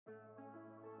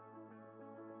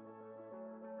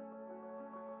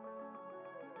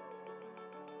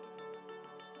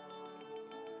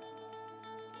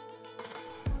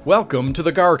Welcome to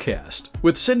the GARCast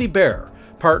with Cindy Baire,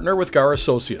 partner with GAR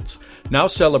Associates, now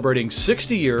celebrating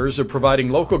 60 years of providing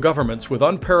local governments with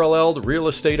unparalleled real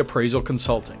estate appraisal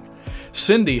consulting.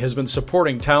 Cindy has been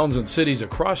supporting towns and cities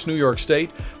across New York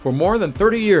State for more than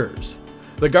 30 years.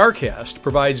 The GARCast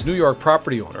provides New York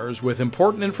property owners with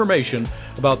important information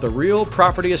about the real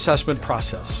property assessment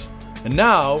process. And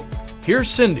now, here's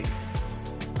Cindy.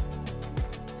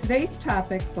 Today's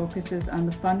topic focuses on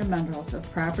the fundamentals of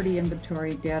property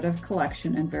inventory data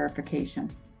collection and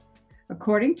verification.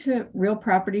 According to Real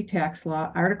Property Tax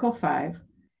Law, Article 5,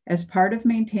 as part of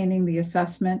maintaining the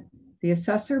assessment, the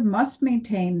assessor must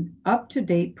maintain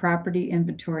up-to-date property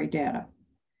inventory data.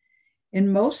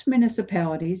 In most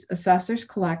municipalities, assessors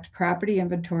collect property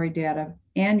inventory data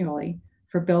annually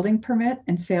for building permit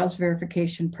and sales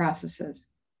verification processes.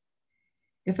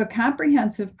 If a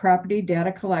comprehensive property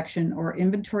data collection or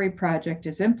inventory project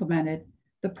is implemented,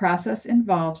 the process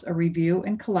involves a review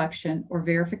and collection or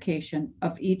verification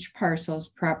of each parcel's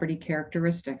property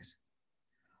characteristics.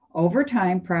 Over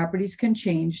time, properties can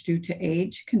change due to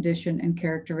age, condition, and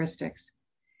characteristics.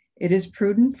 It is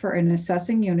prudent for an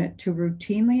assessing unit to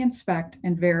routinely inspect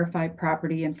and verify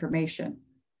property information.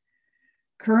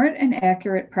 Current and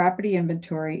accurate property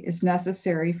inventory is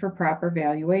necessary for proper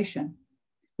valuation.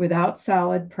 Without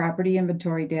solid property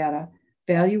inventory data,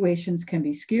 valuations can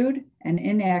be skewed and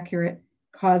inaccurate,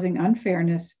 causing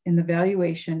unfairness in the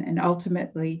valuation and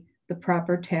ultimately the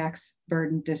proper tax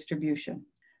burden distribution.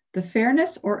 The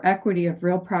fairness or equity of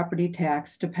real property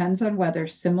tax depends on whether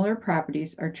similar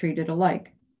properties are treated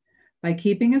alike. By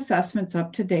keeping assessments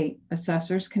up to date,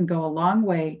 assessors can go a long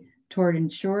way toward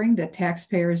ensuring that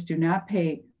taxpayers do not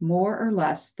pay more or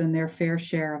less than their fair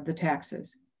share of the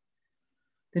taxes.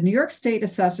 The New York State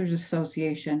Assessors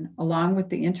Association, along with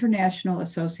the International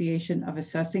Association of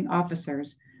Assessing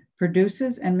Officers,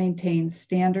 produces and maintains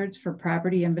standards for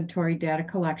property inventory data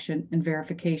collection and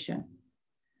verification.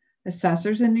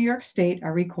 Assessors in New York State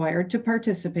are required to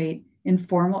participate in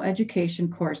formal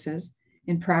education courses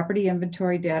in property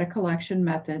inventory data collection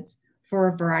methods for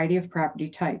a variety of property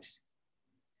types.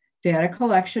 Data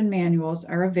collection manuals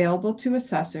are available to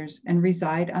assessors and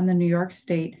reside on the New York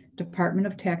State Department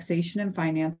of Taxation and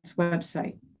Finance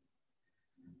website.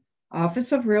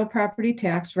 Office of Real Property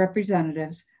Tax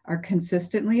representatives are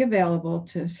consistently available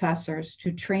to assessors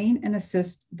to train and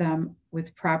assist them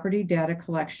with property data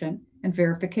collection and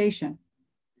verification.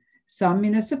 Some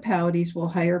municipalities will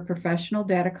hire professional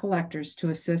data collectors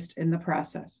to assist in the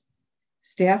process.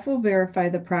 Staff will verify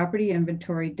the property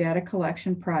inventory data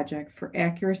collection project for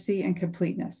accuracy and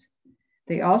completeness.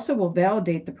 They also will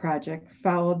validate the project,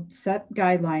 followed set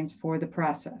guidelines for the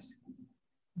process.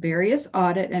 Various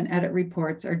audit and edit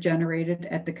reports are generated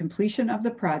at the completion of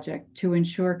the project to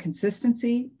ensure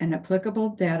consistency and applicable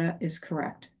data is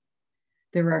correct.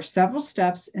 There are several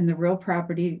steps in the real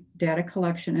property data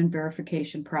collection and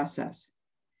verification process.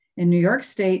 In New York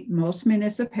State, most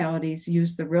municipalities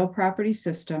use the Real Property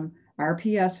System,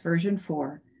 RPS version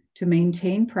 4, to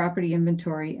maintain property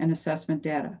inventory and assessment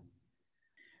data.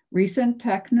 Recent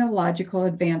technological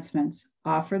advancements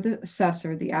offer the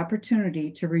assessor the opportunity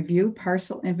to review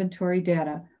parcel inventory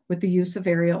data with the use of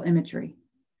aerial imagery.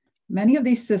 Many of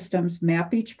these systems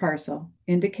map each parcel,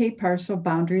 indicate parcel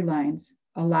boundary lines,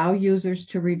 allow users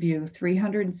to review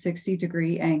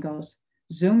 360-degree angles,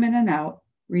 zoom in and out,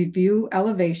 review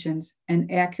elevations, and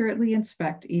accurately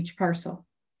inspect each parcel.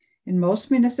 In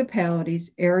most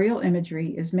municipalities, aerial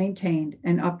imagery is maintained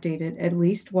and updated at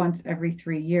least once every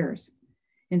 3 years.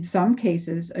 In some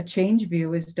cases, a change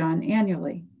view is done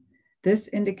annually. This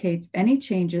indicates any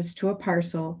changes to a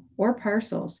parcel or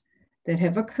parcels that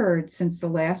have occurred since the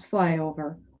last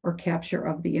flyover or capture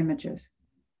of the images.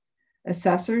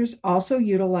 Assessors also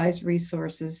utilize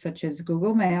resources such as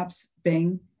Google Maps,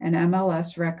 Bing, and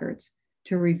MLS records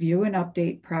to review and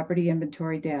update property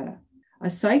inventory data. A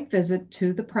site visit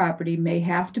to the property may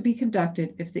have to be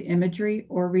conducted if the imagery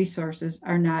or resources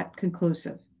are not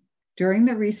conclusive. During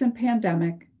the recent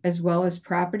pandemic, as well as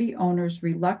property owners'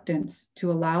 reluctance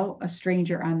to allow a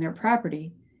stranger on their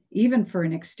property, even for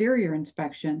an exterior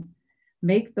inspection,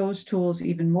 make those tools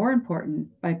even more important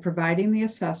by providing the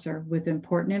assessor with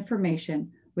important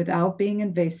information without being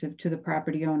invasive to the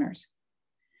property owners.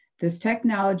 This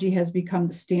technology has become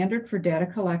the standard for data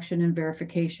collection and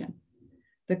verification.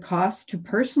 The cost to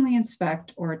personally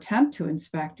inspect or attempt to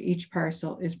inspect each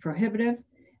parcel is prohibitive,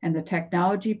 and the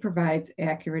technology provides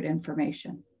accurate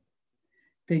information.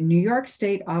 The New York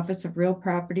State Office of Real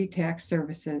Property Tax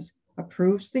Services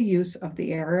approves the use of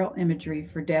the aerial imagery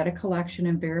for data collection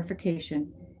and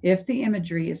verification if the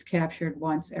imagery is captured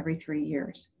once every 3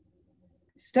 years.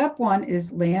 Step 1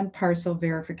 is land parcel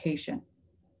verification.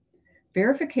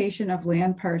 Verification of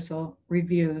land parcel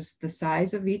reviews the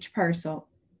size of each parcel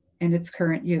and its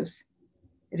current use.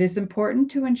 It is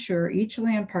important to ensure each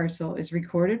land parcel is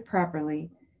recorded properly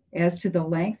as to the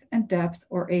length and depth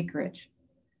or acreage.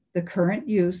 The current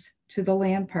use to the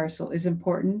land parcel is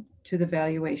important to the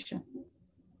valuation.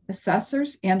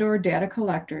 Assessors and/or data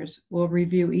collectors will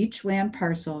review each land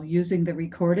parcel using the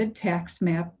recorded tax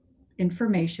map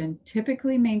information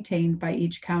typically maintained by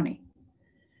each county.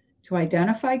 To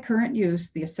identify current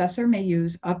use, the assessor may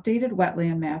use updated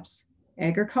wetland maps,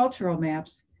 agricultural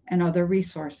maps, and other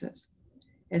resources.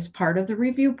 As part of the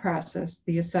review process,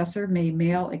 the assessor may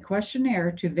mail a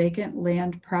questionnaire to vacant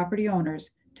land property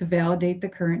owners to validate the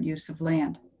current use of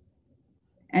land.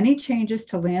 Any changes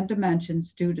to land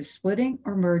dimensions due to splitting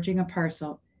or merging a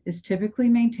parcel is typically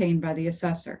maintained by the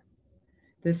assessor.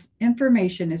 This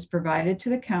information is provided to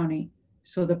the county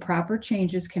so the proper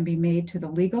changes can be made to the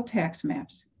legal tax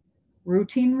maps.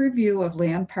 Routine review of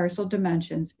land parcel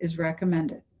dimensions is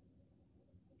recommended.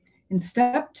 In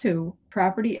step 2,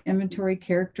 property inventory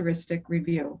characteristic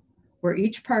review, where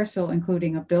each parcel,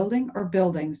 including a building or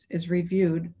buildings, is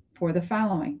reviewed for the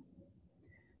following.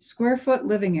 Square foot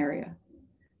living area.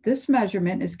 This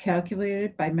measurement is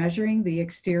calculated by measuring the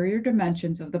exterior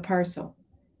dimensions of the parcel.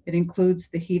 It includes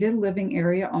the heated living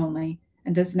area only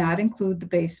and does not include the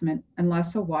basement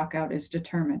unless a walkout is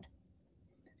determined.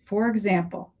 For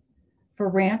example, for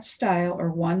ranch style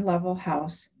or one-level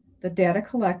house, the data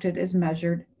collected is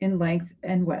measured in length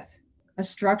and width. A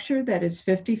structure that is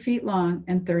 50 feet long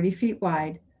and 30 feet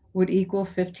wide would equal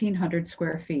 1,500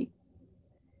 square feet.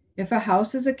 If a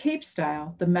house is a Cape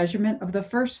style, the measurement of the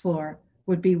first floor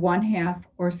would be 1/2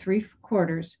 or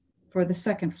 3/4 for the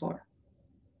second floor.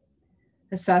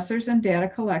 Assessors and data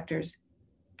collectors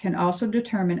can also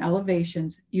determine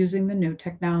elevations using the new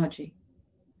technology.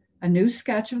 A new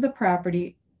sketch of the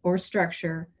property or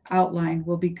structure outline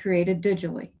will be created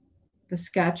digitally. The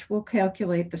sketch will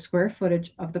calculate the square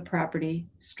footage of the property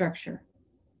structure.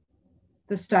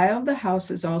 The style of the house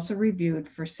is also reviewed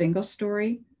for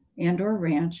single-story and/or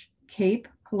ranch, Cape,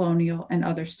 colonial, and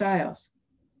other styles.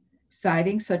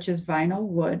 Siding such as vinyl,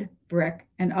 wood, brick,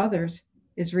 and others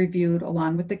is reviewed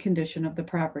along with the condition of the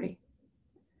property.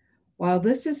 While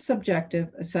this is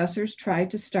subjective, assessors try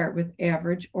to start with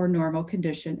average or normal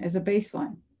condition as a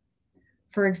baseline.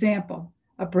 For example,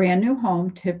 a brand new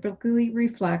home typically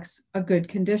reflects a good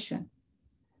condition.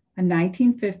 A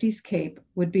 1950s Cape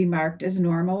would be marked as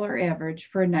normal or average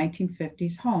for a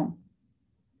 1950s home.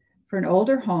 For an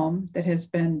older home that has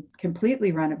been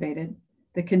completely renovated,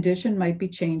 the condition might be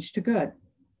changed to good.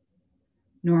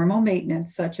 Normal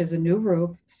maintenance, such as a new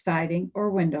roof, siding, or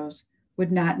windows,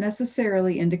 would not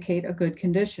necessarily indicate a good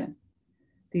condition.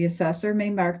 The assessor may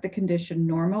mark the condition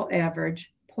normal,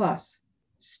 average, plus.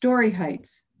 Story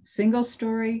heights, single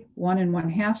story, 1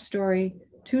 1/2 story,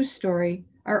 2 story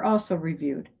are also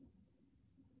reviewed.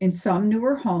 In some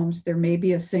newer homes, there may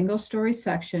be a single story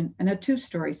section and a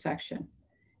 2-story section.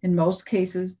 In most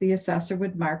cases, the assessor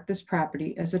would mark this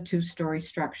property as a 2-story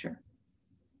structure.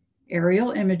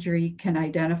 Aerial imagery can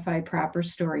identify proper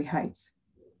story heights.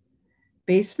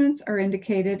 Basements are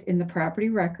indicated in the property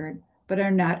record, but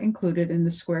are not included in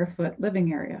the square foot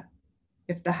living area.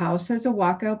 If the house has a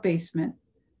walkout basement,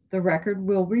 the record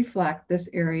will reflect this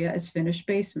area as finished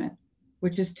basement,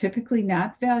 which is typically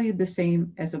not valued the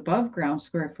same as above ground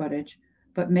square footage,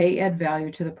 but may add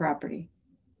value to the property.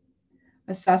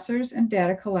 Assessors and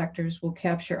data collectors will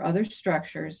capture other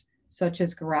structures such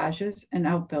as garages and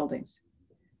outbuildings.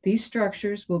 These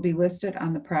structures will be listed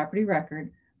on the property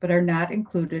record, but are not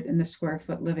included in the square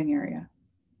foot living area.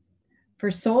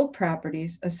 For sold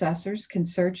properties, assessors can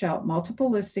search out multiple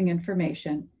listing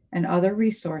information and other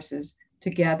resources to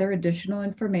gather additional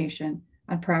information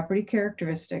on property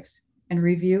characteristics and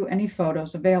review any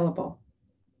photos available.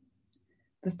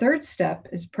 The third step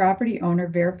is property owner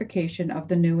verification of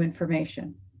the new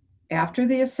information. After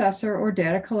the assessor or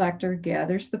data collector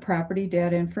gathers the property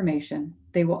data information,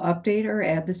 they will update or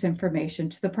add this information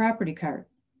to the property card.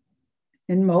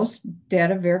 In most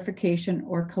data verification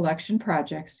or collection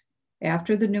projects,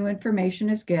 after the new information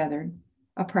is gathered,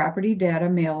 a property data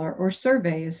mailer or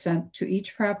survey is sent to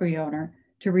each property owner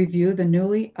to review the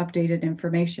newly updated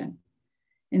information.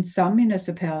 In some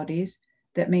municipalities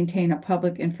that maintain a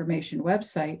public information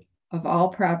website of all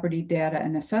property data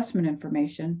and assessment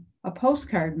information, a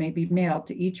postcard may be mailed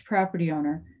to each property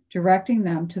owner, directing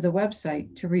them to the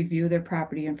website to review their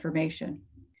property information.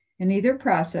 In either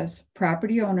process,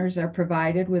 property owners are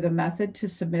provided with a method to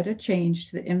submit a change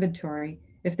to the inventory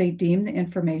if they deem the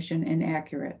information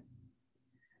inaccurate.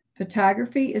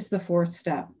 Photography is the fourth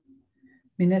step.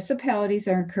 Municipalities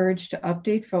are encouraged to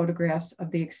update photographs of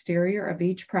the exterior of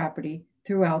each property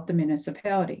throughout the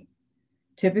municipality.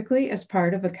 Typically, as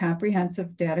part of a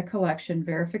comprehensive data collection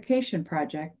verification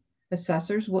project,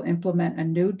 assessors will implement a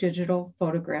new digital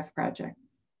photograph project.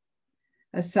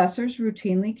 Assessors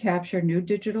routinely capture new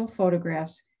digital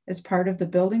photographs as part of the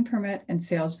building permit and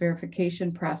sales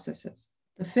verification processes.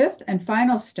 The fifth and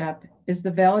final step is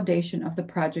the validation of the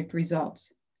project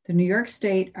results. The New York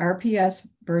State RPS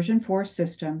version 4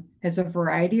 system has a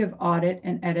variety of audit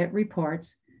and edit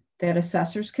reports that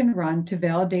assessors can run to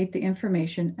validate the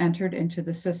information entered into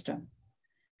the system.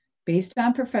 Based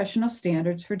on professional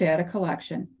standards for data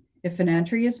collection, if an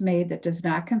entry is made that does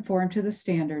not conform to the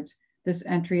standards, this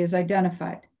entry is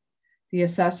identified. The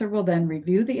assessor will then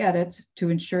review the edits to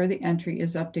ensure the entry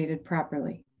is updated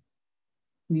properly.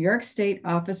 New York State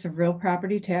Office of Real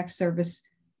Property Tax Service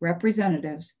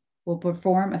representatives will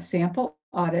perform a sample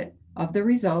audit of the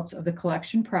results of the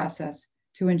collection process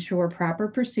to ensure proper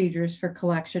procedures for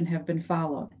collection have been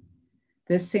followed.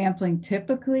 This sampling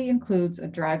typically includes a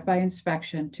drive-by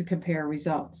inspection to compare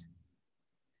results.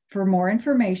 For more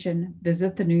information,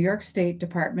 visit the New York State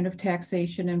Department of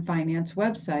Taxation and Finance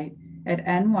website at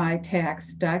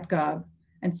nytax.gov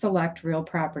and select Real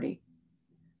Property.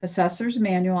 Assessor's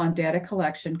Manual on Data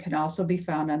Collection can also be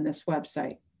found on this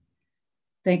website.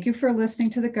 Thank you for listening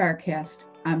to the GARCast.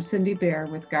 I'm Cindy Baire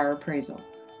with GAR Appraisal.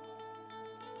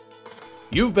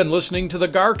 You've been listening to the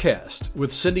GARCast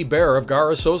with Cindy Baire of GAR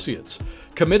Associates,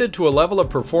 committed to a level of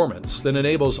performance that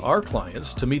enables our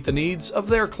clients to meet the needs of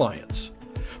their clients.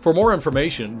 For more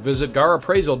information, visit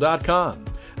GARappraisal.com.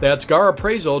 That's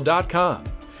GARappraisal.com.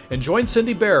 And join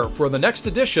Cindy Baire for the next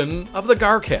edition of the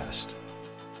GARCast.